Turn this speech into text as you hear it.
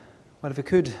Well, if we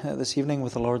could this evening,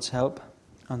 with the Lord's help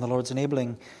and the Lord's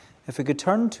enabling, if we could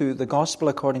turn to the Gospel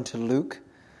according to Luke,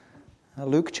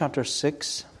 Luke chapter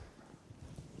 6.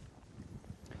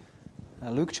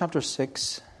 Luke chapter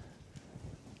 6,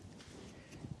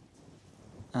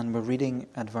 and we're reading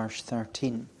at verse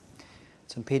 13.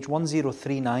 It's on page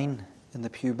 1039 in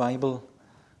the Pew Bible.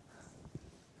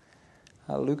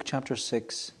 Luke chapter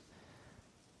 6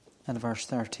 and verse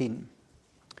 13.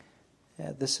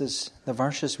 This is the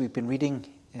verses we've been reading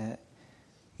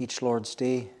each Lord's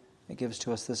Day. It gives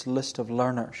to us this list of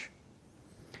learners,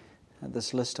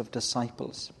 this list of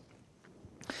disciples.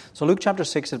 So Luke chapter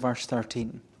 6 and verse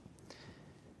 13.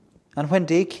 And when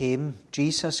day came,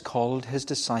 Jesus called his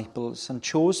disciples and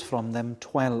chose from them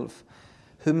 12,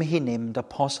 whom he named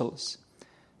apostles: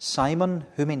 Simon,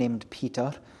 whom he named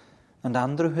Peter, and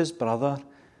Andrew his brother,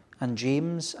 and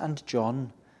James and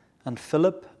John, and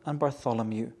Philip and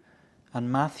Bartholomew, and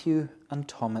Matthew and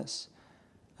Thomas,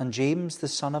 and James the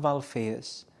son of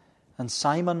Alphaeus, and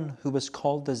Simon who was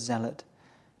called the Zealot,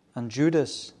 and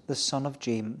Judas the son of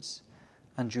James,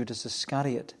 and Judas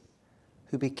Iscariot,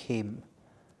 who became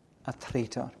a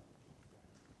traitor.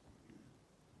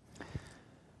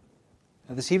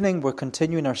 This evening we're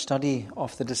continuing our study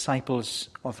of the disciples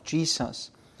of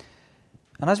Jesus.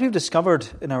 And as we've discovered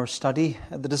in our study,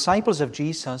 the disciples of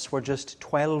Jesus were just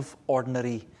 12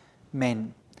 ordinary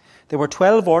men. They were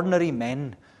 12 ordinary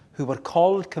men who were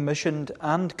called, commissioned,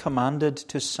 and commanded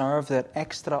to serve their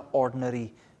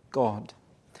extraordinary God.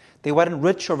 They weren't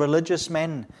rich or religious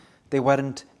men. They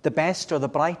weren't the best or the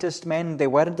brightest men. They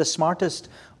weren't the smartest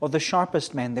or the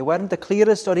sharpest men. They weren't the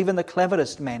clearest or even the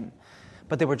cleverest men.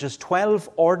 But they were just 12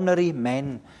 ordinary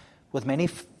men with many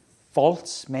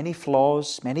faults, many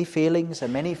flaws, many failings,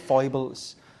 and many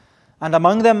foibles. And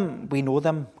among them, we know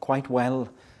them quite well.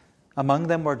 Among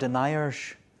them were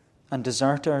deniers and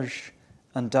deserters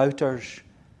and doubters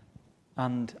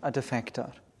and a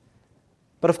defector.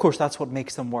 But of course, that's what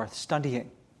makes them worth studying.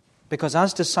 Because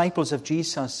as disciples of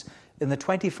Jesus in the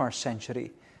 21st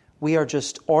century, we are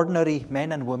just ordinary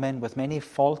men and women with many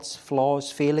faults, flaws,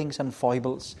 failings, and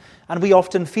foibles. And we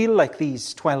often feel like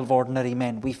these 12 ordinary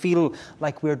men. We feel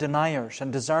like we're deniers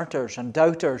and deserters and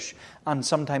doubters and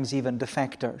sometimes even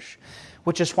defectors.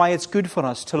 Which is why it's good for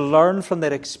us to learn from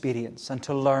their experience and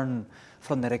to learn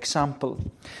from their example.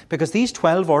 Because these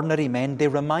 12 ordinary men, they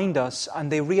remind us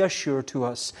and they reassure to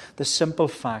us the simple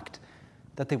fact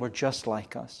that they were just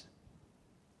like us.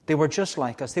 They were just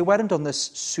like us. They weren't on this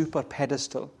super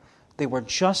pedestal. They were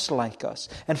just like us.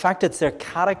 In fact, it's their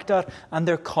character and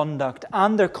their conduct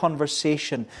and their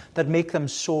conversation that make them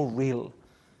so real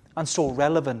and so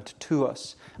relevant to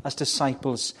us as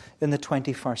disciples in the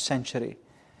 21st century.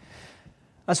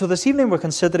 And so this evening we're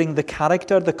considering the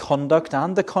character, the conduct,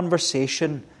 and the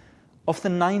conversation of the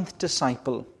 9th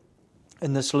disciple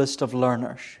in this list of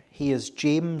learners. He is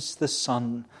James the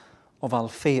son of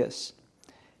Alphaeus.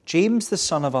 James the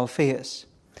son of Alphaeus.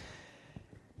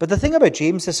 But the thing about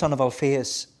James the son of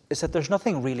Alphaeus is that there's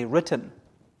nothing really written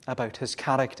about his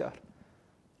character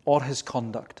or his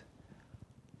conduct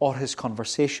or his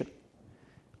conversation.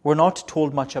 We're not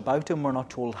told much about him. We're not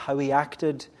told how he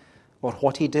acted or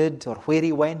what he did or where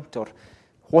he went or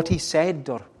what he said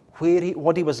or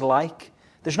what he was like.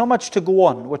 There's not much to go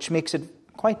on, which makes it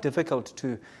quite difficult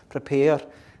to prepare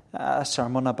a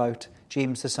sermon about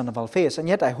James the son of Alphaeus. And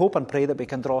yet I hope and pray that we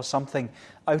can draw something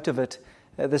out of it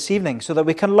this evening so that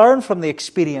we can learn from the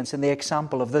experience and the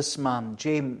example of this man,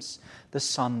 James, the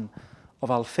son of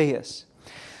Alphaeus.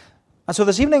 And so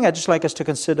this evening I'd just like us to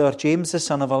consider James the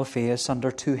son of Alphaeus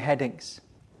under two headings: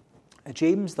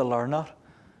 James the learner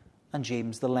and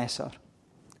James the lesser.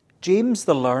 James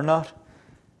the learner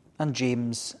and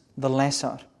James the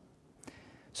lesser.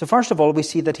 So first of all, we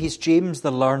see that he's James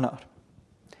the learner.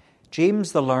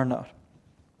 James the learner.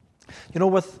 You know,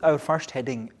 with our first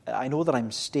heading, I know that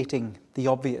I'm stating the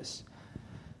obvious,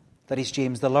 that he's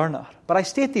James the learner. But I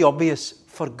state the obvious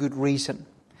for good reason.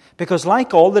 Because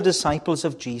like all the disciples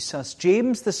of Jesus,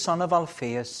 James the son of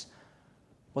Alphaeus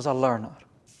was a learner.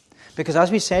 Because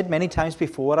as we said many times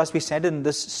before, as we said in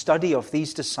this study of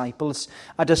these disciples,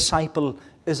 a disciple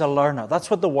is a learner. That's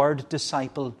what the word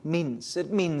disciple means.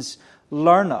 It means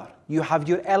learner. You have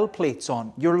your L plates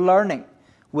on. You're learning.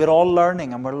 We're all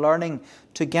learning, and we're learning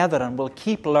together, and we'll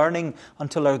keep learning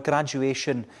until our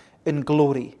graduation in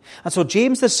glory. And so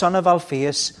James the son of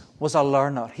Alphaeus was a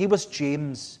learner. He was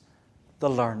James the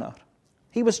learner.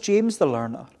 He was James the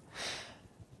learner.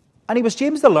 And he was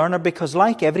James the learner because,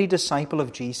 like every disciple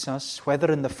of Jesus, whether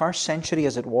in the first century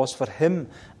as it was for him,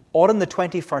 or in the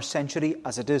 21st century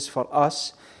as it is for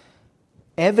us,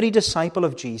 every disciple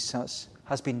of Jesus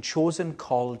has been chosen,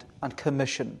 called, and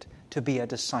commissioned to be a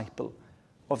disciple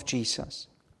of Jesus.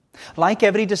 Like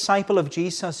every disciple of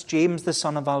Jesus, James, the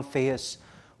son of Alphaeus,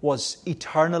 was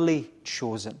eternally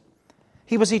chosen.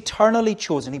 He was eternally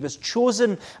chosen. He was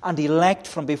chosen and elect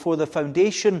from before the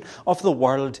foundation of the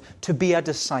world to be a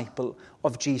disciple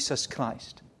of Jesus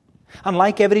Christ. And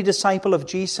like every disciple of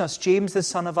Jesus, James, the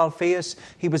son of Alphaeus,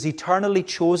 he was eternally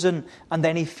chosen and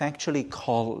then effectually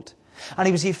called. And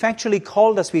he was effectually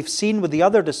called, as we've seen with the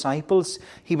other disciples,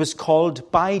 he was called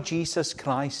by Jesus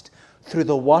Christ through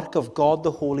the work of God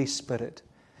the Holy Spirit.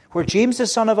 Where James, the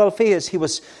son of Alphaeus, he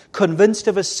was convinced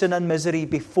of his sin and misery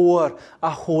before a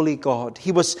holy God.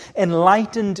 He was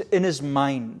enlightened in his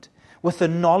mind with the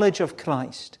knowledge of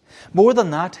Christ. More than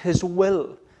that, his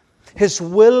will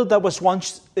that was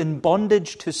once in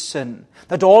bondage to sin,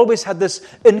 that always had this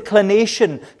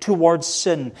inclination towards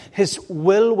sin, his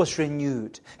will was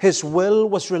renewed. His will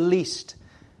was released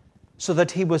so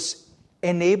that he was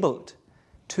enabled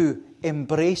to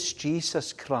embrace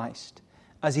Jesus Christ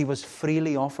as he was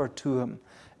freely offered to him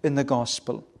in the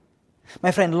gospel.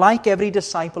 My friend, like every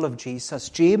disciple of Jesus,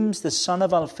 James, the son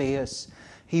of Alphaeus,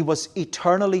 he was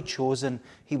eternally chosen,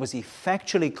 he was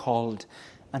effectually called,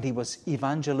 and he was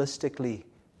evangelistically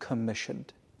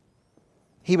commissioned.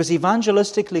 He was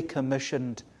evangelistically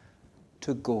commissioned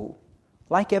to go,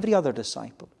 like every other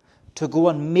disciple, to go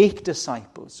and make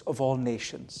disciples of all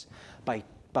nations by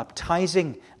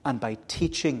baptizing and by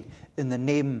teaching in the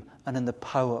name and in the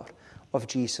power of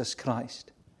Jesus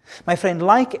Christ. My friend,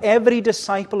 like every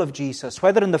disciple of Jesus,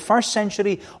 whether in the first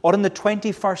century or in the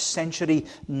 21st century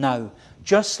now,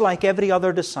 just like every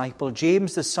other disciple,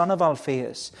 James, the son of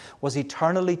Alphaeus, was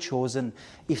eternally chosen,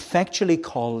 effectually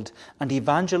called, and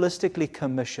evangelistically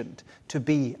commissioned to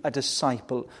be a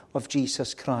disciple of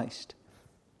Jesus Christ.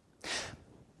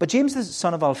 But James, the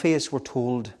son of Alphaeus, we're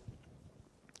told,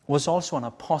 was also an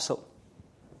apostle.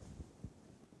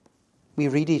 We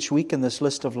read each week in this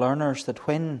list of learners that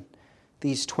when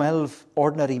these 12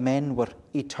 ordinary men were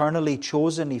eternally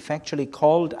chosen, effectually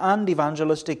called, and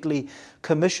evangelistically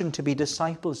commissioned to be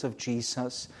disciples of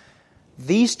Jesus,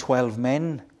 these 12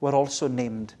 men were also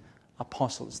named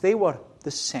apostles. They were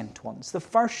the sent ones, the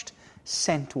first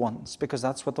sent ones, because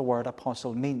that's what the word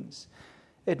apostle means.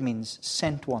 It means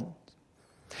sent ones.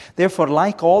 Therefore,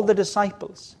 like all the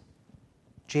disciples,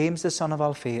 James, the son of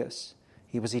Alphaeus,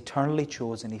 he was eternally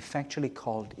chosen, effectually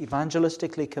called,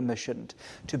 evangelistically commissioned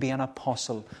to be an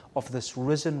apostle of this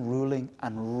risen, ruling,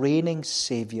 and reigning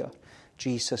Savior,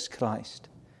 Jesus Christ.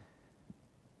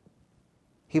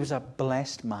 He was a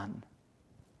blessed man.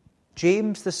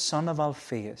 James, the son of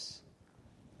Alphaeus,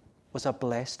 was a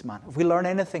blessed man. If we learn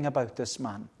anything about this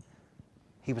man,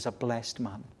 he was a blessed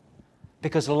man.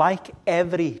 Because like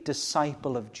every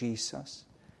disciple of Jesus,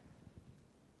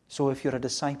 so if you're a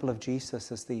disciple of Jesus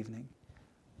this evening,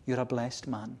 you're a blessed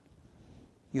man.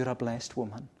 You're a blessed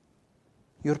woman.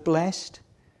 You're blessed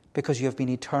because you have been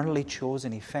eternally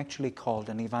chosen, effectually called,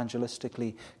 and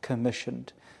evangelistically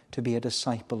commissioned to be a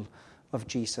disciple of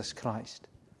Jesus Christ.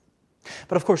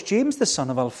 But of course, James, the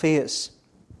son of Alphaeus,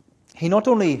 he not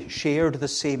only shared the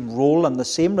same role and the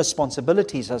same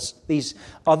responsibilities as these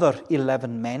other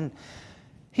 11 men,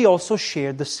 he also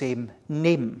shared the same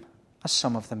name as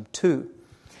some of them too.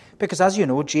 Because as you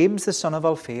know, James, the son of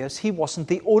Alphaeus, he wasn't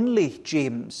the only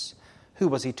James who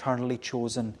was eternally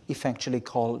chosen, effectually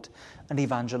called, and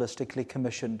evangelistically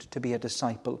commissioned to be a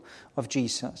disciple of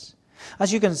Jesus.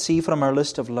 As you can see from our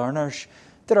list of learners,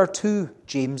 there are 2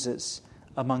 Jameses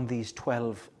among these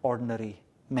 12 ordinary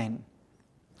men.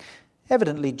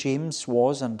 Evidently, James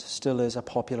was and still is a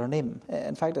popular name.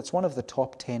 In fact, it's one of the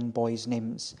top 10 boys'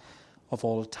 names of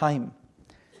all time.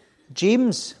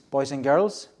 James, boys and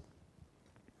girls,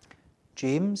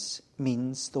 James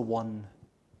means the one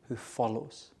who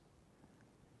follows.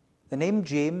 The name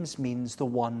James means the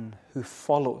one who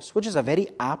follows, which is a very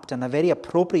apt and a very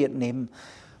appropriate name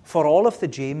for all of the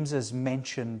Jameses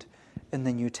mentioned in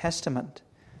the New Testament.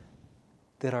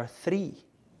 There are 3.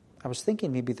 I was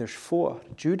thinking maybe there's 4.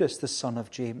 Judas, the son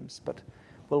of James, but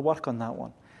we'll work on that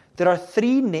one. There are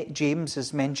 3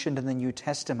 Jameses mentioned in the New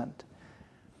Testament.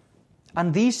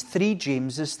 And these 3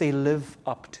 Jameses, they live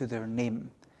up to their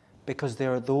name, because they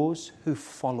are those who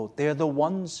followed. They are the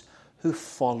ones who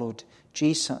followed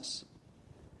Jesus.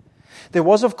 There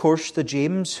was, of course, the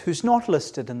James who's not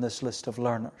listed in this list of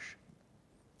learners.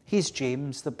 He's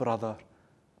James, the brother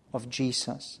of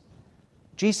Jesus.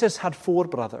 Jesus had 4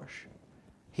 brothers.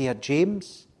 He had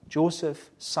James, Joseph,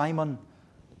 Simon,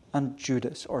 and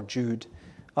Judas, or Jude,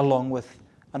 along with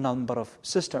a number of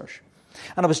sisters.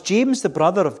 And it was James, the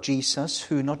brother of Jesus,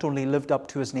 who not only lived up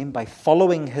to his name by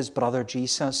following his brother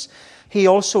Jesus, he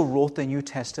also wrote the New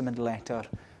Testament letter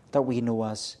that we know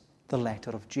as the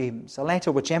letter of James, a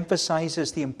letter which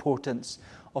emphasizes the importance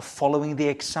of following the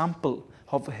example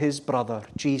of his brother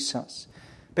Jesus.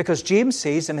 Because James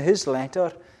says in his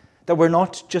letter that we're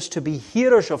not just to be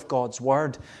hearers of God's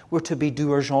word, we're to be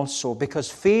doers also,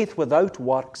 because faith without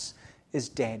works is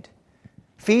dead.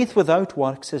 Faith without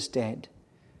works is dead.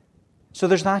 So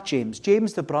there's that James,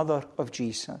 the brother of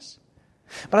Jesus.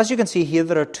 But as you can see here,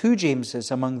 there are two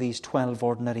Jameses among these 12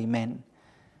 ordinary men.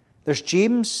 There's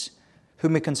James,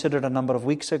 whom we considered a number of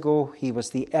weeks ago. He was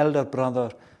the elder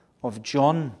brother of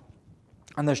John.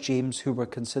 And there's James, who we're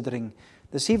considering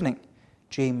this evening,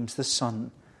 James, the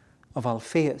son of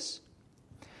Alphaeus.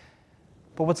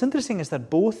 But what's interesting is that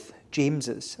both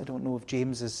Jameses, I don't know if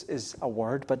James is a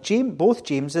word, but both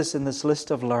Jameses in this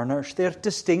list of learners, they're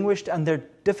distinguished and they're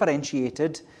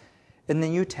differentiated in the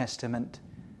New Testament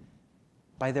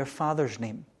by their father's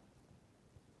name.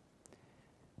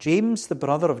 James, the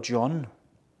brother of John,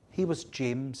 he was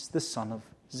James, the son of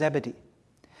Zebedee.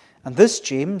 And this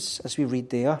James, as we read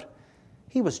there,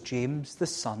 he was James, the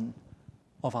son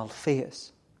of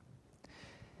Alphaeus.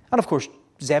 And of course,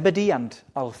 Zebedee and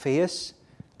Alphaeus,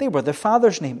 they were their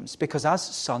father's names, because as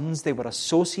sons they were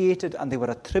associated and they were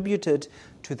attributed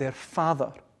to their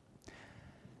father.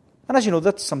 And as you know,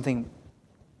 that's something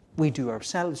we do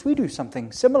ourselves. We do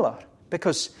something similar,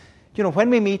 because, when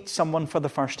we meet someone for the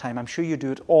first time, I'm sure you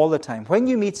do it all the time. When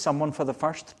you meet someone for the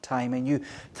first time and you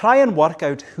try and work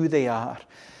out who they are,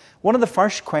 one of the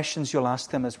first questions you'll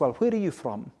ask them is, well, where are you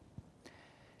from?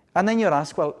 And then you'll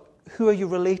ask, well, who are you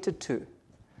related to?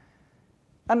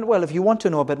 And, well, if you want to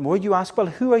know a bit more, you ask, well,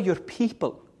 who are your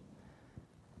people?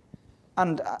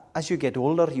 And as you get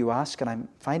older, you ask, and I'm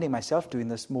finding myself doing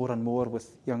this more and more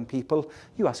with young people,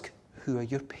 you ask, who are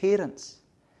your parents?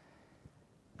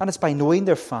 And it's by knowing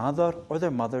their father or their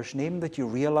mother's name that you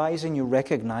realize and you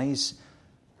recognize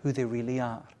who they really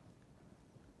are.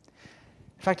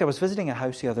 In fact, I was visiting a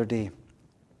house the other day,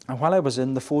 and while I was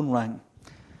in, the phone rang.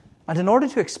 And in order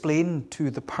to explain to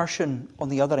the person on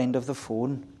the other end of the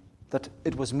phone that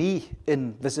it was me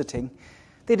in visiting,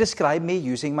 they described me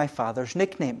using my father's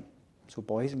nickname. So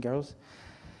boys and girls.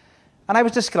 And I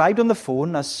was described on the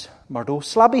phone as Murdo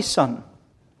Slabby's son.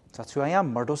 That's who I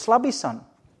am, Murdo Slabby's son.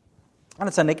 And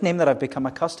it's a nickname that I've become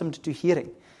accustomed to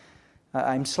hearing.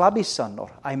 I'm Slabby's son,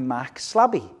 or I'm Mac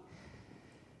Slabby.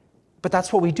 But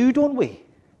that's what we do, don't we?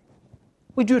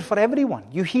 We do it for everyone.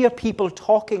 You hear people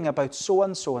talking about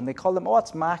so-and-so, and they call them,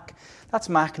 that's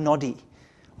Mac Noddy,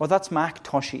 or that's Mac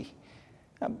Toshy.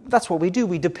 That's what we do.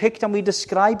 We depict and we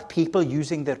describe people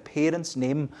using their parents'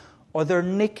 name or their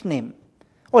nickname,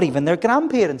 or even their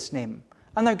grandparents' name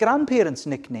and their grandparents'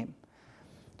 nickname.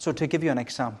 So to give you an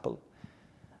example,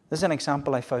 this is an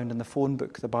example I found in the phone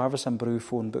book, the Barvis and Brew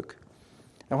phone book.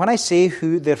 And when I say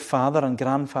who their father and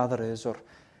grandfather is, or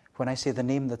when I say the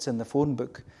name that's in the phone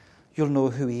book, you'll know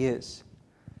who he is.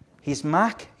 He's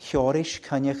Mac Hjorish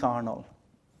Cynnych Arnold.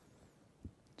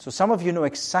 So some of you know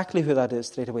exactly who that is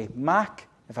straight away. Mac,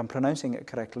 if I'm pronouncing it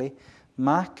correctly,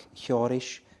 Mac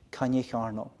Hjorish Cynnych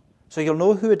Arnold. So you'll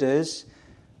know who it is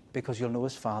because you'll know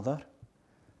his father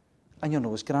and you'll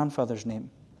know his grandfather's name.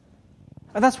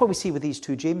 And that's what we see with these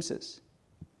two Jameses.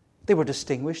 They were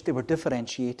distinguished, they were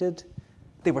differentiated,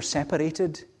 they were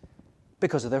separated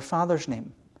because of their father's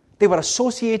name. They were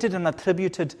associated and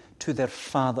attributed to their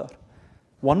father.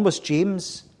 One was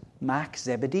James Mac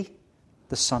Zebedee,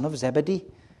 the son of Zebedee,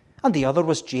 and the other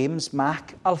was James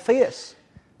Mac Alphaeus.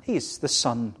 He's the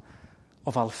son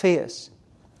of Alphaeus.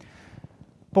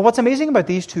 But what's amazing about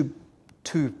these two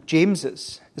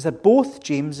Jameses is that both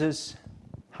Jameses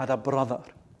had a brother.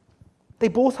 They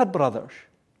both had brothers.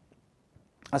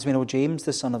 As we know, James,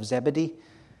 the son of Zebedee,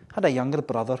 had a younger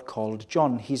brother called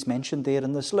John. He's mentioned there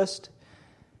in this list.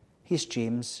 He's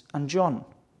James and John.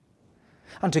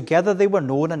 And together they were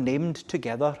known and named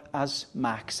together as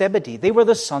Mac Zebedee. They were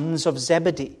the sons of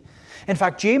Zebedee. In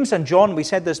fact, James and John, we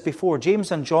said this before,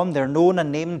 James and John, they're known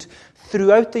and named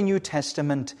throughout the New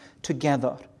Testament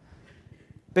together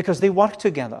because they worked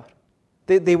together.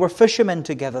 They were fishermen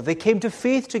together. They came to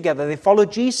faith together. They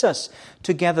followed Jesus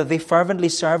together. They fervently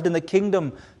served in the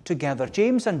kingdom together.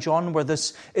 James and John were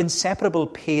this inseparable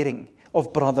pairing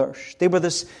of brothers. They were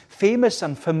this famous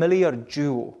and familiar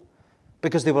duo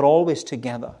because they were always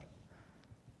together.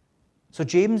 So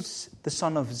James, the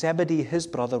son of Zebedee, his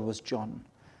brother was John.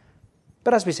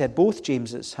 But as we said, both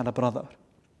Jameses had a brother.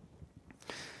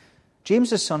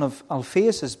 James, the son of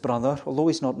Alphaeus' brother, although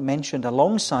he's not mentioned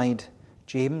alongside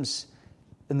James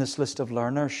in this list of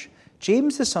learners,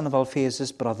 James, the son of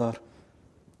Alphaeus' brother,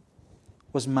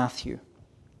 was Matthew,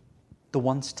 the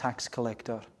once tax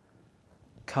collector,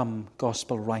 come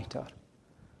gospel writer.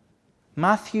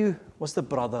 Matthew was the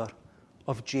brother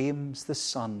of James, the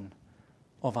son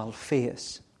of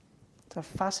Alphaeus. It's a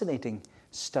fascinating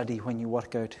study when you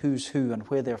work out who's who and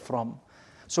where they're from.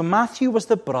 So Matthew was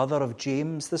the brother of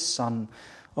James, the son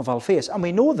of Alphaeus. And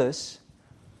we know this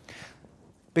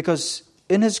because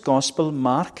in his gospel,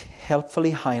 Mark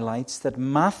helpfully highlights that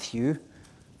Matthew,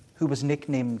 who was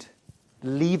nicknamed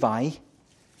Levi,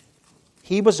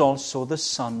 he was also the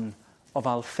son of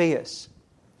Alphaeus.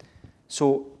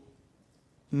 So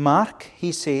Mark,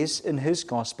 he says in his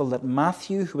gospel that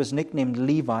Matthew, who was nicknamed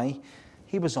Levi,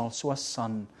 he was also a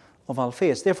son of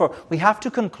Alphaeus. Therefore, we have to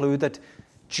conclude that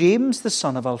James, the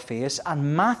son of Alphaeus,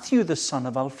 and Matthew, the son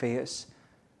of Alphaeus,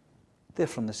 they're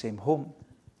from the same home.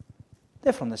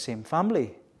 They're from the same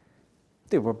family.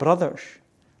 They were brothers.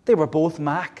 They were both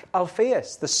Mac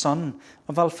Alphaeus, the son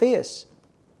of Alphaeus.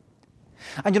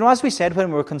 And as we said when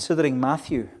we were considering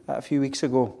Matthew a few weeks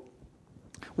ago,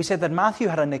 we said that Matthew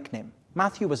had a nickname.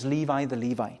 Matthew was Levi the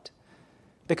Levite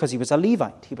because he was a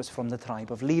Levite. He was from the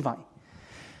tribe of Levi.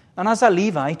 And as a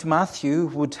Levite, Matthew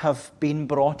would have been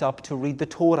brought up to read the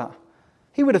Torah.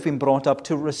 He would have been brought up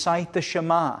to recite the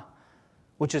Shema,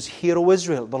 which is, Hear, O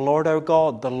Israel, the Lord our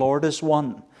God, the Lord is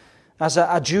one. As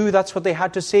a Jew, that's what they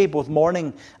had to say both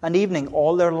morning and evening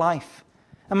all their life.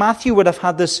 And Matthew would have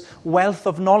had this wealth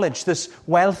of knowledge, this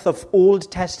wealth of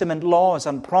Old Testament laws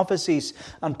and prophecies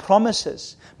and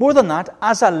promises. More than that,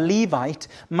 as a Levite,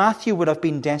 Matthew would have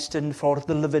been destined for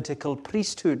the Levitical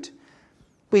priesthood.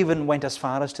 We even went as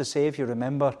far as to say, if you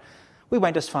remember, we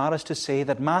went as far as to say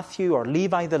that Matthew, or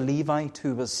Levi the Levite,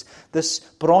 who was this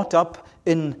brought up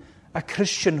in a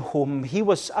Christian home, he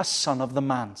was a son of the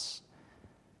manse.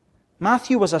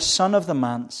 Matthew was a son of the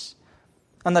manse.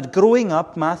 And that growing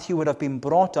up, Matthew would have been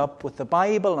brought up with the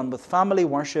Bible and with family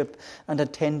worship and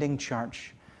attending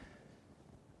church.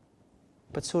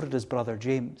 But so did his brother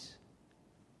James.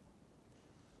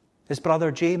 His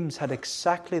brother James had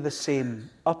exactly the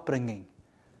same upbringing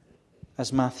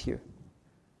as Matthew.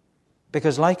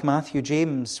 Because like Matthew,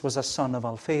 James was a son of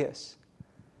Alphaeus.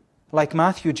 Like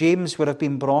Matthew, James would have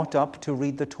been brought up to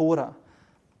read the Torah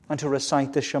and to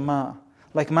recite the Shema.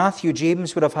 Like Matthew,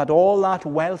 James would have had all that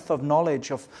wealth of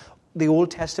knowledge of the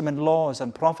Old Testament laws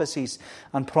and prophecies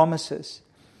and promises.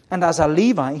 And as a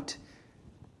Levite,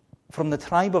 from the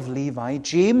tribe of Levi,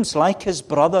 James, like his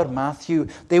brother Matthew,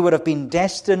 they would have been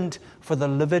destined for the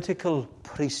Levitical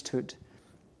priesthood.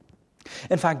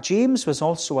 In fact, James was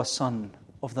also a son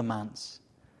of the manse.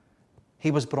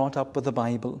 He was brought up with the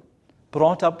Bible,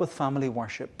 brought up with family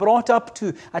worship, brought up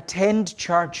to attend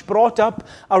church, brought up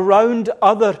around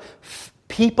other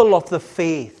people of the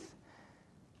faith.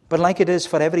 But like it is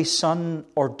for every son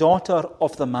or daughter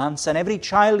of the manse and every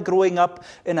child growing up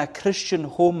in a Christian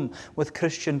home with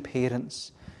Christian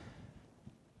parents,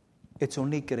 it's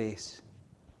only grace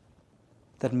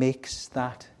that makes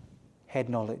that head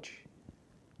knowledge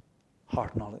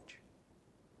heart knowledge.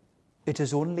 It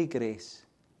is only grace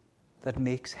that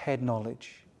makes head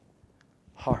knowledge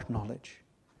heart knowledge.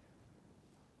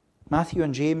 Matthew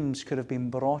and James could have been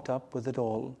brought up with it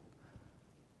all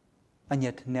and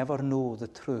yet never know the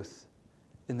truth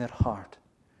in their heart.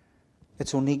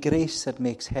 It's only grace that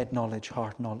makes head knowledge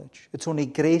heart knowledge. It's only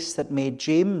grace that made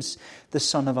James, the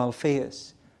son of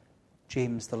Alphaeus,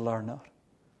 James the learner.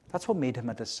 That's what made him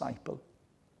a disciple.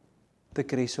 The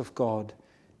grace of God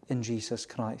in Jesus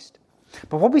Christ.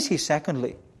 But what we see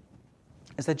secondly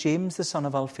is that James, the son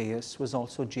of Alphaeus, was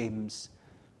also James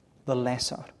the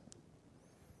lesser.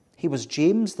 He was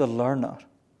James the learner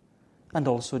and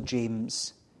also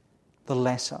James the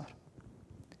lesser.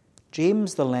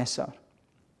 James the lesser.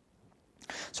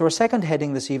 So our second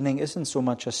heading this evening isn't so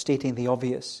much as stating the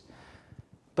obvious,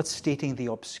 but stating the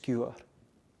obscure.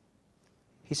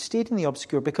 He's stating the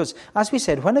obscure because, as we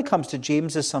said, when it comes to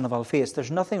James, the son of Alphaeus,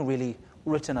 there's nothing really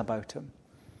written about him.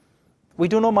 We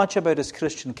don't know much about his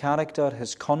Christian character,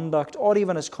 his conduct, or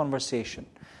even his conversation.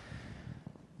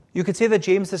 You could say that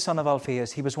James, the son of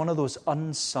Alphaeus, he was one of those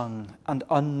unsung and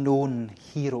unknown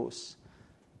heroes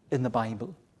in the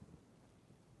Bible.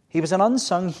 He was an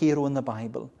unsung hero in the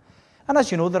Bible. And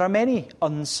as you know, there are many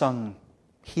unsung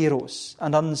heroes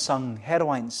and unsung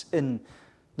heroines in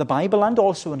the Bible and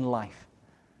also in life.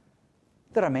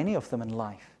 There are many of them in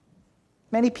life.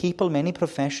 Many people, many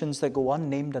professions that go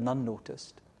unnamed and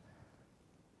unnoticed.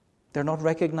 They're not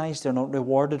recognized, they're not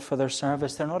rewarded for their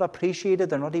service, they're not appreciated,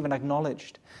 they're not even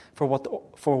acknowledged for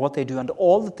what they do and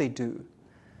all that they do.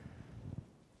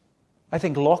 I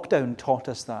think lockdown taught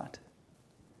us that.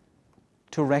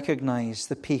 To recognize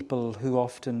the people who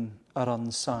often are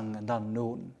unsung and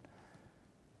unknown.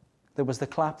 There was the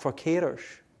clap for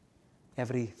carers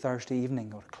every Thursday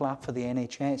evening, or clap for the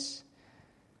NHS.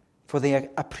 for they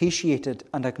appreciated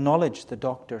and acknowledged the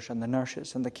doctors and the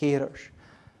nurses and the carers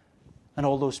and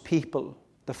all those people,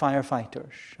 the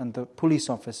firefighters and the police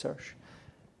officers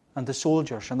and the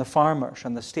soldiers and the farmers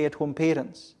and the stay-at-home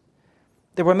parents.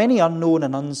 There were many unknown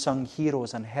and unsung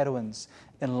heroes and heroines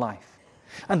in life.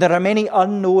 And there are many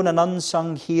unknown and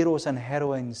unsung heroes and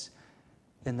heroines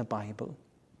in the Bible.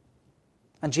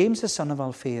 And James, the son of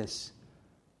Alphaeus,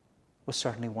 was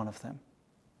certainly one of them.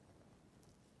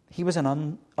 He was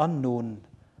an unknown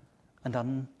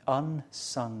and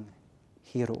unsung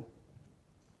hero.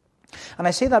 And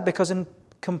I say that because in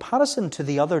comparison to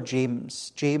the other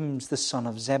James, James the son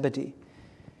of Zebedee,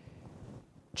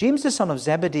 James the son of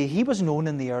Zebedee, he was known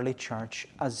in the early church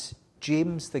as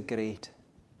James the Great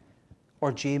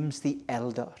or James the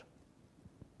Elder.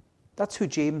 That's who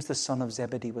James the son of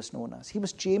Zebedee was known as. He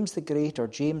was James the Great or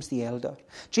James the Elder.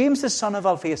 James the son of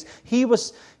Alphaeus, he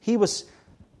was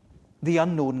the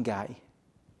unknown guy.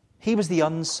 He was the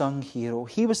unsung hero.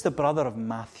 He was the brother of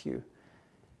Matthew.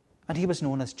 And he was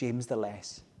known as James the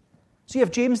Less. So you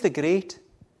have James the Great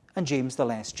and James the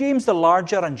Less. James the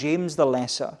larger and James the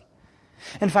lesser.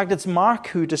 In fact, it's Mark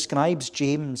who describes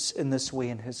James in this way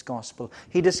in his gospel.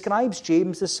 He describes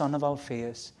James the son of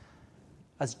Alphaeus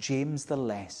as James the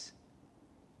Less.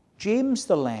 James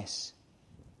the Less.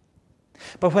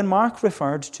 But when Mark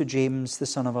referred to James the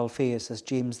son of Alphaeus as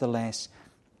James the Less,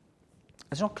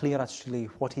 it's not clear actually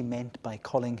what he meant by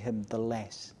calling him the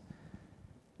Less.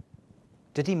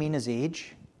 Did he mean his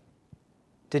age?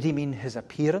 Did he mean his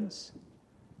appearance?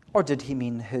 Or did he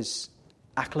mean his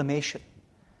acclamation?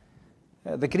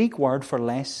 The Greek word for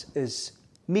less is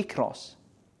mikros.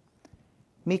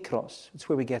 Mikros, it's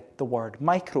where we get the word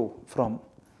micro from.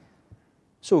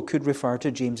 So it could refer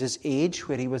to James's age,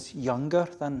 where he was younger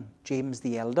than James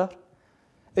the Elder.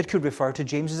 It could refer to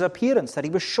James's appearance, that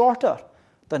he was shorter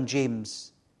than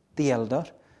James the Elder.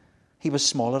 He was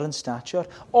smaller in stature.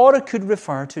 Or it could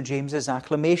refer to James's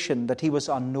acclamation, that he was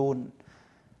unknown.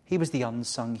 He was the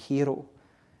unsung hero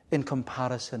in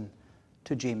comparison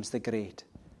to James the Great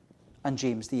and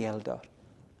James the Elder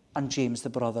and James the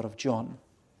brother of John.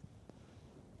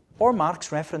 Or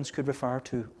Mark's reference could refer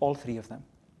to all three of them.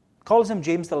 Calls him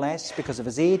James the Less because of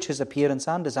his age, his appearance,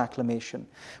 and his acclamation.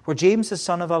 Where James, the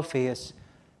son of Alphaeus,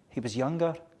 he was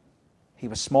younger, he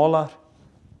was smaller,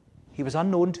 he was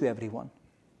unknown to everyone.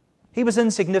 He was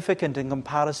insignificant in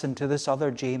comparison to this other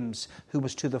James who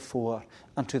was to the fore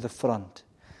and to the front.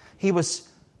 He was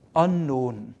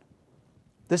unknown,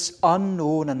 this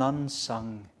unknown and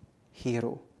unsung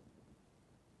hero.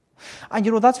 And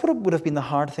that's what would have been the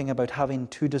hard thing about having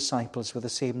two disciples with the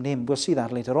same name. We'll see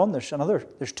that later on.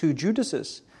 There's two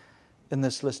Judases in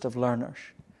this list of learners.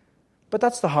 But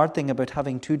that's the hard thing about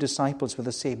having two disciples with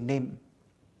the same name.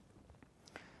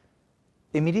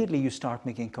 Immediately you start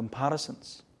making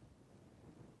comparisons.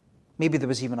 Maybe there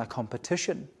was even a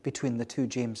competition between the two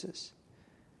Jameses.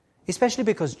 Especially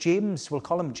because James, we'll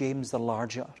call him James the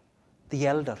larger, the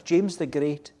elder, James the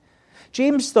Great.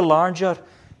 James the larger,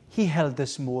 he held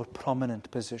this more prominent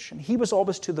position. He was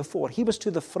always to the fore. He was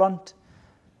to the front.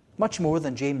 Much more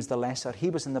than James the lesser.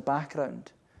 He was in the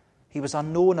background. He was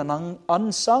unknown and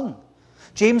unsung.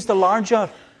 James the larger,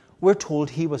 we're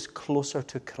told he was closer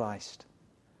to Christ.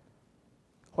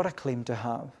 What a claim to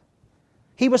have.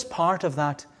 He was part of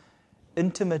that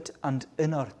intimate and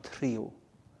inner trio.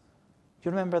 Do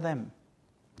you remember them?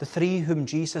 The three whom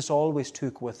Jesus always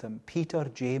took with him, Peter,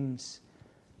 James,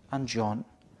 and John.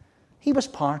 He was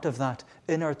part of that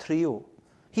inner trio.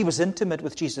 He was intimate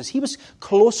with Jesus. He was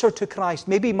closer to Christ,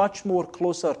 maybe much more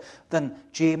closer than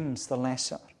James the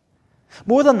lesser.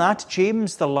 More than that,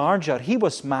 James the larger, he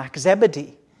was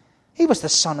Zebedee. He was the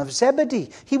son of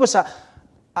Zebedee. He was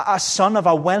a son of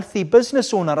a wealthy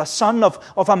business owner, a son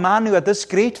of a man who had this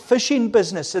great fishing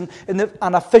business and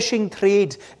a fishing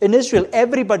trade in Israel.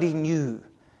 Everybody knew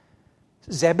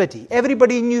Zebedee.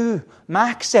 Everybody knew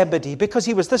Zebedee because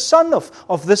he was the son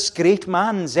of this great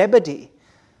man, Zebedee.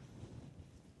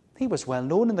 He was well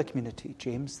known in the community.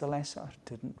 James the lesser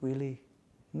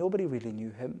nobody really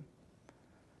knew him.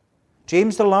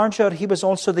 James the larger, he was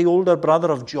also the older brother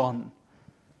of John.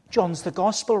 John's the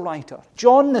gospel writer.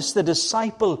 John is the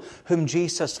disciple whom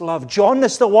Jesus loved. John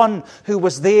is the one who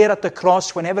was there at the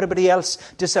cross when everybody else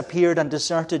disappeared and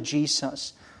deserted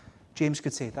Jesus. James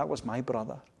could say, that was my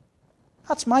brother.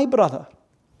 That's my brother.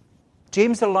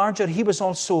 James the larger, he was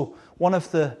also one of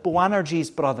the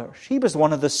Boanerges brothers. He was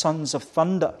one of the sons of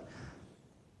thunder.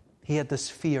 He had this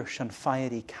fierce and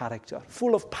fiery character,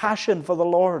 full of passion for the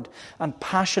Lord and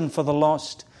passion for the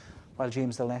lost, while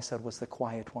James the lesser was the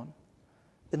quiet one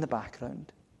in the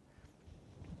background.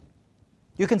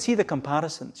 You can see the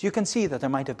comparisons. You can see that there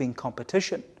might have been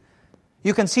competition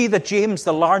You can see that James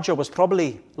the larger was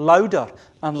probably louder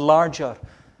and larger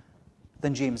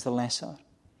than James the lesser.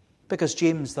 Because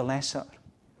James the lesser,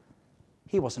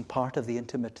 he wasn't part of the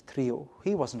intimate trio.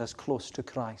 He wasn't as close to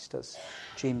Christ as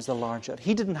James the larger.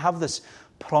 He didn't have this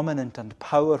prominent and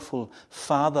powerful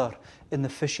father in the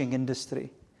fishing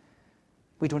industry.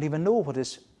 We don't even know what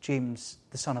his James,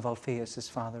 the son of Alphaeus, his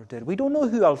father, did. We don't know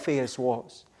who Alphaeus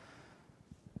was.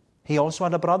 He also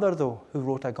had a brother, though, who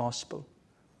wrote a gospel.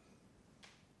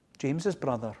 James's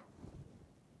brother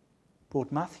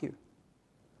wrote Matthew.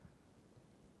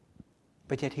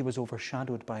 But yet he was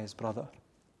overshadowed by his brother.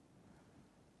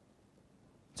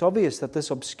 It's obvious that this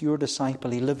obscure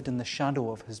disciple, he lived in the shadow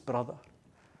of his brother.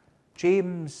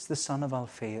 James, the son of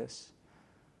Alphaeus,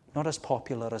 not as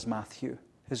popular as Matthew,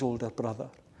 his older brother.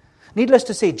 Needless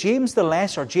to say, James the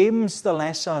lesser,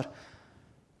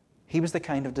 he was the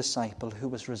kind of disciple who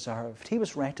was reserved. He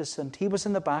was reticent. He was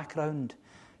in the background.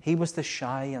 He was the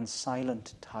shy and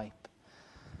silent type.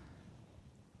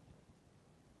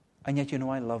 And yet,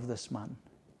 I love this man.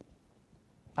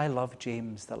 I love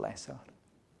James the lesser.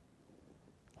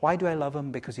 Why do I love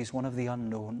him? Because he's one of the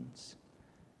unknowns.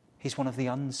 He's one of the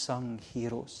unsung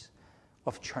heroes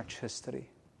of church history.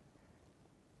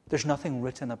 There's nothing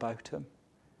written about him.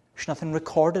 There's nothing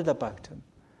recorded about him.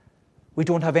 We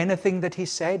don't have anything that he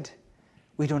said.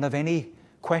 We don't have any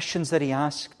questions that he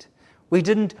asked. We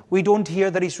don't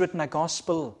hear that he's written a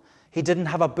gospel. He didn't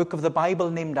have a book of the Bible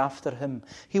named after him.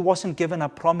 He wasn't given a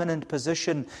prominent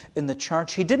position in the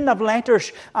church. He didn't have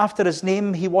letters after his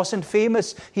name. He wasn't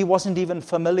famous. He wasn't even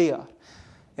familiar.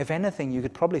 If anything, you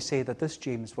could probably say that this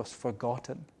James was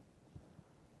forgotten.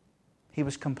 He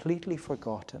was completely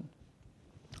forgotten.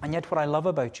 And yet what I love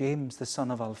about James, the son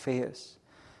of Alphaeus,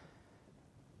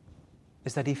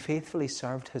 is that he faithfully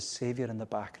served his Savior in the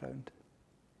background.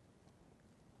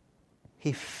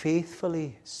 He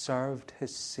faithfully served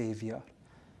his Savior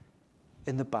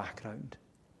in the background.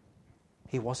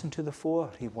 He wasn't to the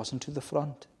fore. He wasn't to the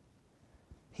front.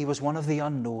 He was one of the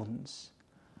unknowns,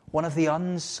 one of the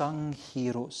unsung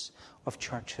heroes of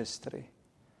church history.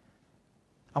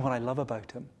 And what I love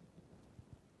about him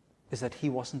is that he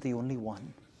wasn't the only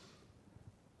one.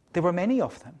 There were many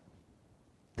of them.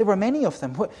 There were many of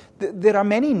them. There are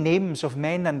many names of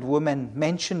men and women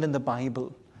mentioned in the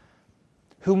Bible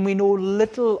whom we know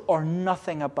little or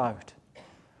nothing about.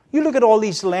 You look at all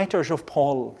these letters of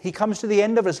Paul. He comes to the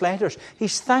end of his letters.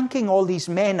 He's thanking all these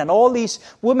men and all these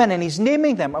women, and he's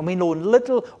naming them, and we know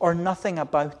little or nothing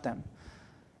about them.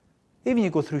 Even you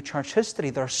go through church history,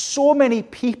 there are so many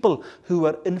people who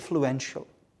were influential.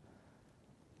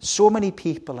 So many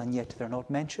people, and yet they're not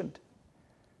mentioned.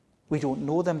 We don't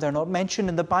know them. They're not mentioned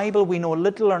in the Bible. We know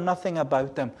little or nothing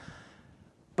about them.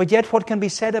 But yet what can be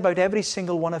said about every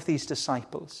single one of these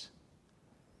disciples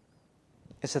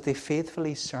is that they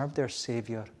faithfully served their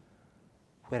Savior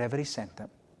wherever he sent them.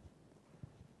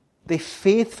 They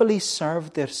faithfully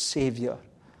served their Savior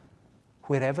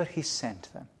wherever he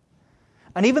sent them.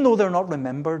 And even though they're not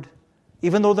remembered,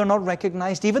 even though they're not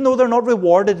recognized, even though they're not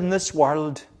rewarded in this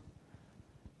world,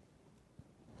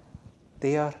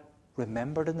 they are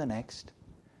remembered in the next,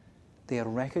 they are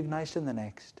recognized in the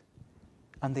next,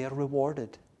 and they are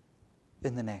rewarded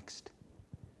in the next.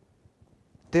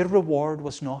 Their reward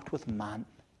was not with man.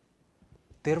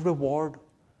 Their reward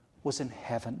was in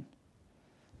heaven.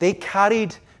 They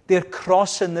carried their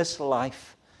cross in this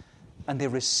life, and they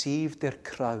received their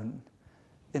crown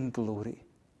in glory.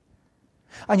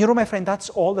 And my friend, that's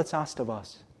all that's asked of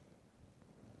us.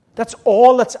 That's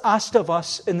all that's asked of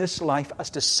us in this life as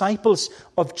disciples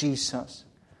of Jesus.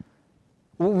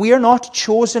 We are not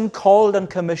chosen, called, and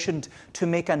commissioned to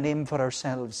make a name for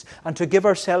ourselves and to give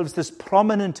ourselves this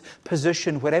prominent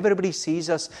position where everybody sees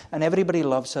us and everybody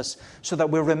loves us so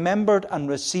that we're remembered and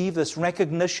receive this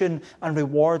recognition and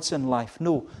rewards in life.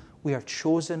 No, we are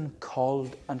chosen,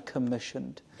 called, and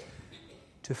commissioned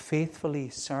to faithfully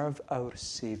serve our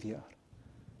Savior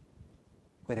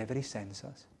wherever he sends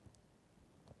us.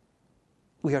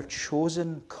 We are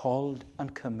chosen, called,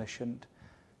 and commissioned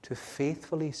to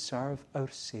faithfully serve our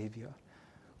Savior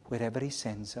wherever he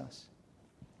sends us.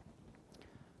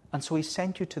 And so he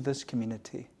sent you to this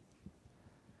community.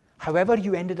 However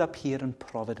you ended up here in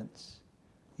Providence,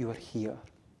 you are here.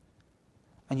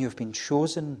 And you have been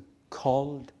chosen,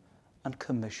 called, and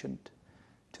commissioned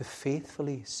to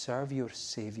faithfully serve your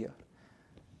Savior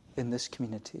in this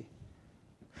community.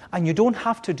 And you don't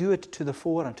have to do it to the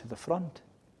fore and to the front.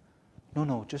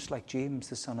 No, just like James,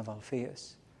 the son of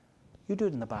Alphaeus. You do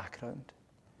it in the background,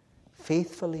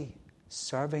 faithfully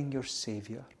serving your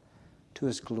Savior to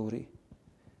his glory.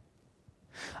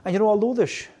 And although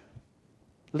there's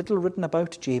little written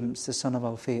about James, the son of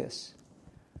Alphaeus,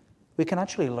 we can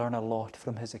actually learn a lot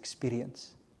from his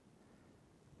experience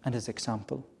and his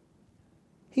example.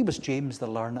 He was James the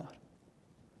learner,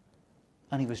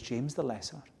 and he was James the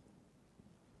lesser.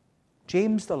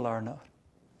 James the learner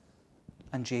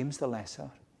and James the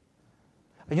lesser.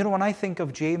 And you know, when I think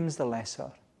of James the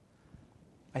lesser,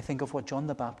 I think of what John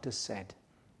the Baptist said.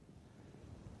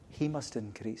 He must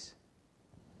increase,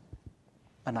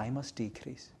 and I must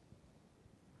decrease.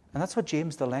 And that's what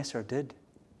James the lesser did.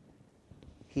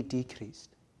 He decreased.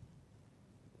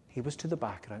 He was to the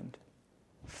background,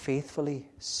 faithfully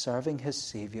serving his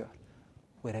Savior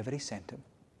wherever he sent him.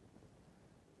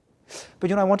 But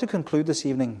you know, I want to conclude this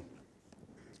evening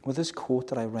with this quote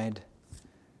that I read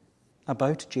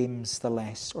about James the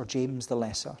Less, or James the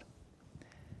Lesser.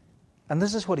 And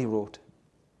this is what he wrote.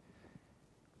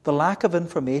 The lack of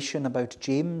information about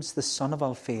James the son of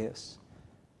Alphaeus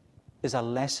is a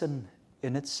lesson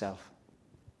in itself.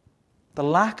 The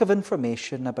lack of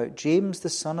information about James the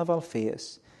son of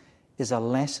Alphaeus is a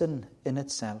lesson in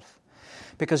itself.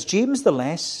 Because James the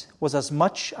Less was as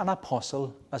much an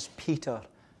apostle as Peter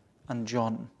and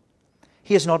John.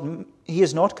 He is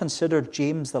not considered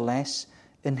James the Less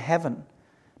in heaven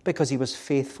because he was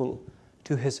faithful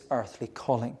to his earthly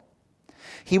calling.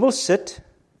 He will sit,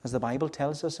 as the Bible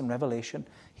tells us in Revelation,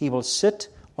 he will sit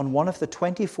on one of the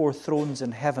 24 thrones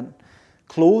in heaven,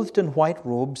 clothed in white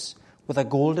robes with a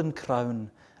golden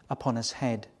crown upon his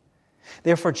head.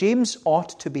 Therefore, James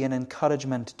ought to be an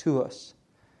encouragement to us,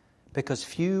 because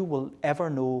few will ever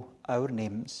know our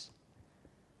names.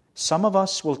 Some of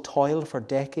us will toil for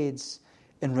decades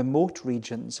in remote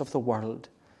regions of the world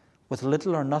with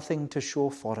little or nothing to show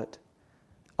for it.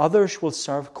 Others will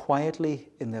serve quietly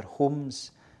in their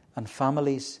homes and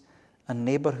families and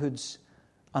neighborhoods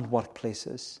and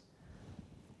workplaces.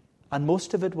 And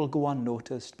most of it will go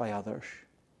unnoticed by others.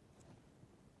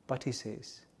 But he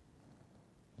says,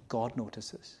 God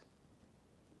notices.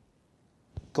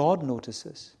 God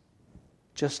notices,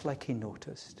 just like he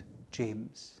noticed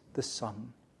James, the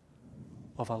son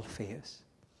of Alphaeus.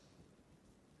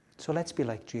 So let's be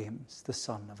like James, the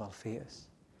son of Alphaeus,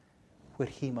 where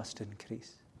he must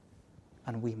increase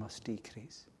and we must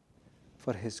decrease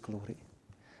for his glory.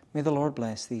 May the Lord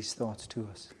bless these thoughts to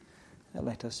us.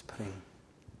 Let us pray.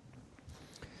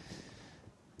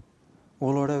 O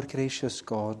Lord, our gracious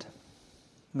God,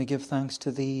 we give thanks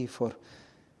to thee for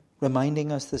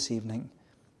reminding us this evening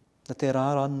that there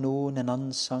are unknown and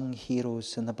unsung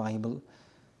heroes in the Bible,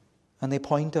 and they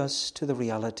point us to the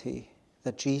reality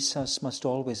that Jesus must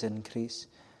always increase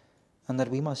and that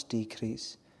we must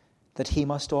decrease, that he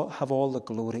must have all the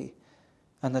glory,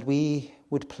 and that we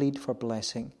would plead for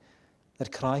blessing,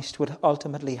 that Christ would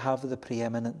ultimately have the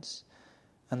preeminence,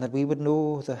 and that we would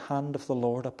know the hand of the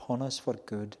Lord upon us for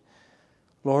good.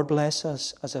 Lord, bless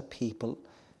us as a people,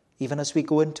 even as we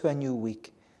go into a new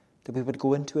week, that we would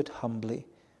go into it humbly,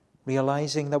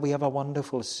 realizing that we have a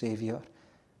wonderful Savior,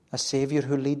 a Savior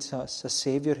who leads us, a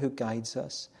Savior who guides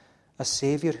us, a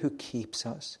Savior who keeps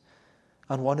us,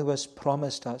 and one who has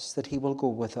promised us that he will go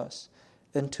with us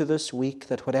into this week,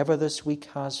 that whatever this week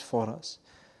has for us,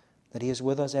 that he is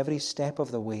with us every step of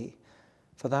the way.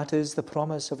 For that is the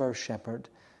promise of our shepherd,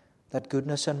 that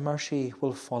goodness and mercy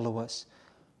will follow us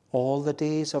all the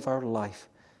days of our life,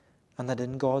 and that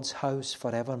in God's house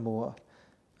forevermore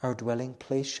our dwelling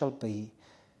place shall be.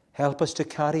 Help us to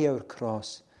carry our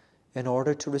cross in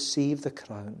order to receive the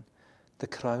crown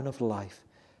of life.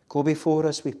 Go before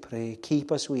us, we pray.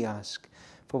 Keep us, we ask,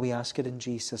 for we ask it in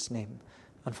Jesus' name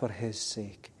and for his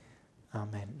sake.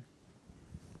 Amen.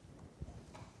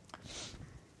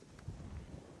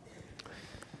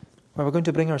 Well, we're going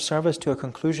to bring our service to a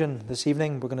conclusion this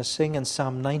evening. We're going to sing in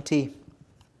Psalm 90.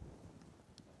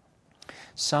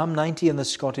 Psalm 90 in the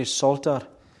Scottish Psalter.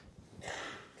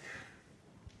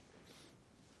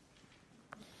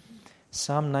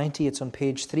 Psalm 90, it's on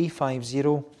page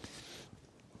 350.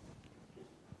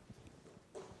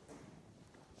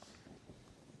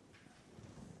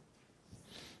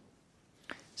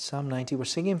 Psalm 90, we're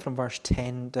singing from verse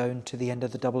 10 down to the end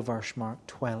of the double verse mark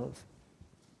 12.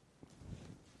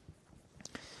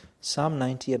 Psalm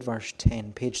 90 at verse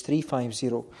 10, page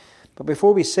 350. But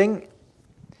before we sing,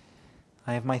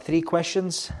 I have my 3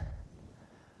 questions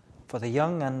for the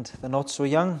young and the not so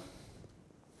young.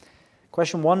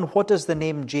 Question 1, what does the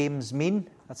name James mean?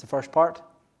 That's the first part.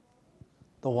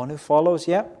 The one who follows,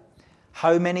 yeah.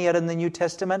 How many are in the New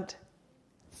Testament?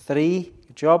 3,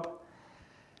 good job.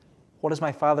 What is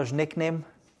my father's nickname?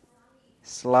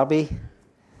 Slabby.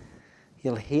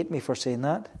 He'll hate me for saying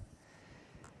that.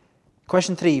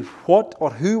 Question 3, what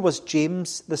or who was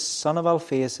James, the son of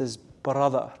Alphaeus'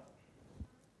 brother?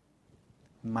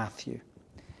 Matthew.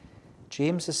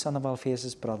 James, the son of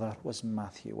Alphaeus' brother, was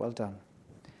Matthew. Well done.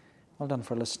 Well done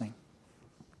for listening.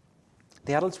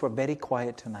 The adults were very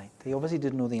quiet tonight. They obviously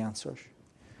didn't know the answers.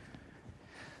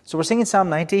 So we're singing Psalm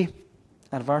 90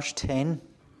 at verse 10.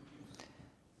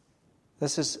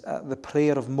 This is the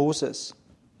prayer of Moses.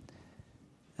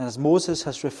 And as Moses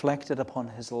has reflected upon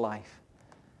his life,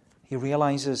 he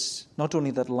realizes not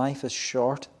only that life is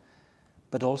short,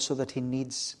 but also that he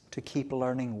needs to keep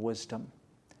learning wisdom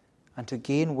and to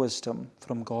gain wisdom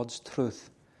from God's truth,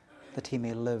 that he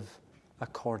may live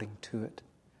according to it.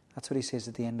 That's what he says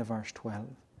at the end of verse 12.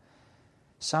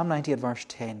 Psalm 90 at verse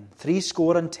 10.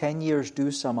 70 years do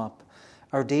sum up.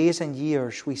 Our days and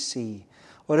years we see.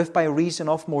 Or if by reason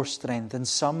of more strength, in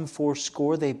some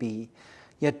 80 they be,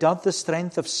 yet doth the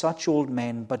strength of such old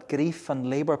men but grief and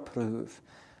labour prove,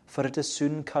 for it is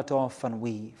soon cut off, and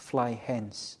we fly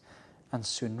hence and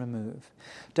soon remove.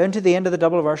 Down to the end of the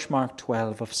double verse mark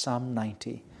 12 of Psalm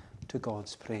 90, to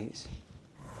God's praise.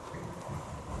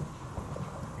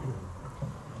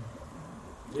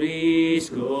 70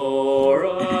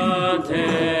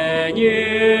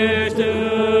 years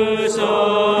to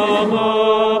sum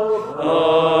up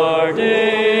our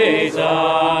days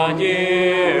and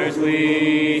years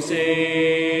we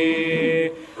see.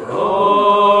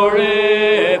 Or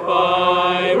if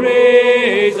by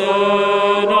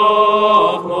reason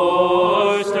of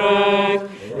more strength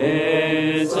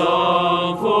in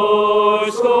some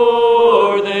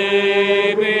 80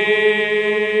 they be,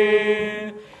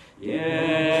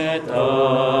 yet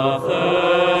of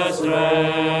the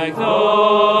strength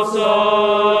of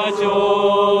such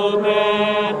old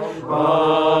men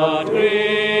but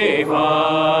grief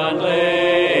and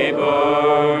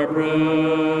labour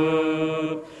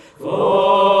prove. For it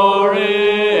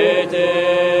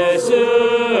is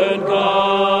soon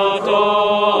cut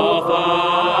off,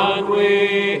 and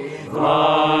we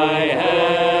fly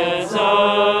hence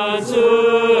and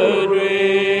soon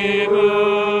remove.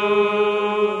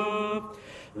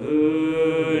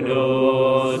 Who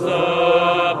knows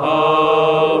the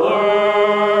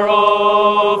power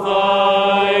of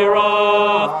thy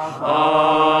wrath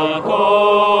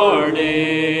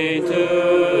according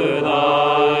to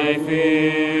thy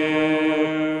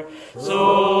fear?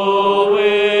 So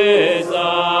is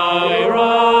thy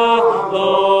wrath,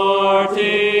 Lord,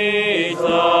 teach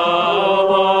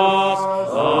thou us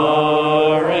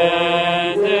our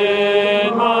end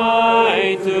in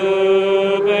mind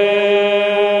to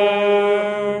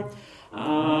bear,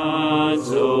 and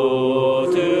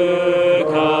so to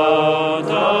count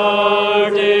our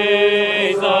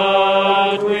days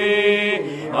that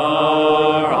we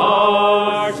our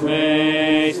hearts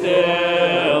may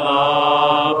still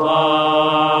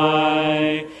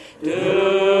apply,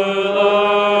 to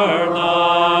learn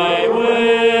thy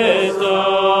wisdom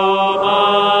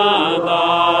and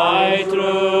thy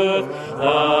truth,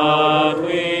 that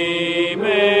we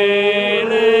may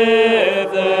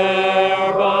live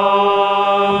thereby.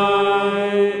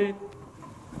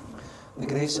 The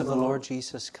grace of the Lord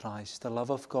Jesus Christ, the love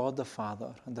of God the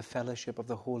Father, and the fellowship of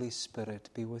the Holy Spirit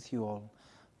be with you all,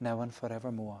 now and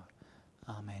forevermore.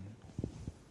 Amen.